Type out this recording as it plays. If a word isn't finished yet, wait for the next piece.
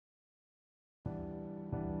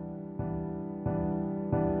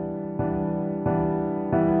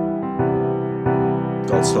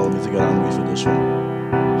God's telling me to get angry for this one.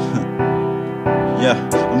 Yeah,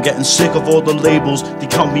 I'm getting sick of all the labels, they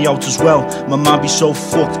count me out as well. My mind be so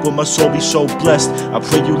fucked, but my soul be so blessed. I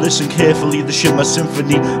pray you listen carefully, this shit my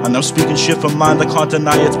symphony. And I'm speaking shit from mind, I can't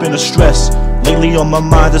deny it's been a stress. Lately on my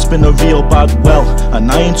mind it's been a real bad well.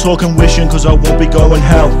 And I ain't talking wishing cause I won't be going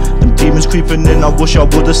hell. Them demons creeping in, I wish I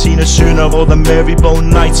would've seen it sooner. All the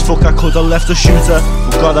Marybone nights, fuck I could've left a shooter.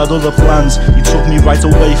 But God had other plans, He took me right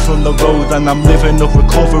away from the road. And I'm living up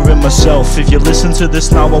recovering myself. If you listen to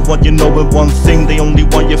this now, I want you knowing one thing. They only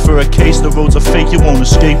want you for a case, the roads are fake, you won't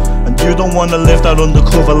escape. And you don't wanna live that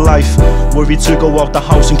undercover life, worried to go out the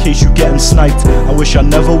house in case you're getting sniped. I wish I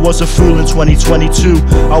never was a fool in 2022.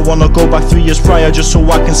 I wanna go back 3 years prior just so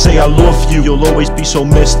I can say I love you. You'll always be so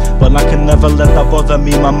missed, but I can never let that bother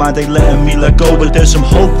me. My mind ain't letting me let go, but there's some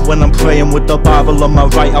hope when I'm praying with the Bible on my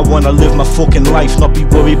right. I wanna live my fucking life, not be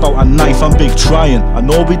worried about a knife. I'm big trying,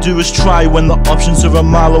 and all we do is try when the options are a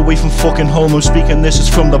mile away from fucking home. I'm speaking this is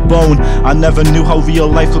from the bone. I never knew how real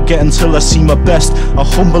life could get until I see my best. A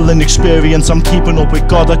humbling experience, I'm keeping up with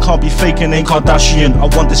God. I can't be faking, ain't Kardashian.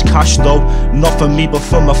 I want this cash though, not for me but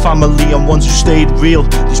for my family and ones who stayed real.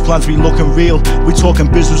 These plans be looking real, we talking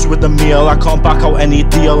business with the meal. I can't back out any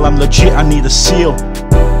deal, I'm legit, I need a seal.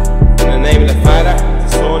 In the name of the Father,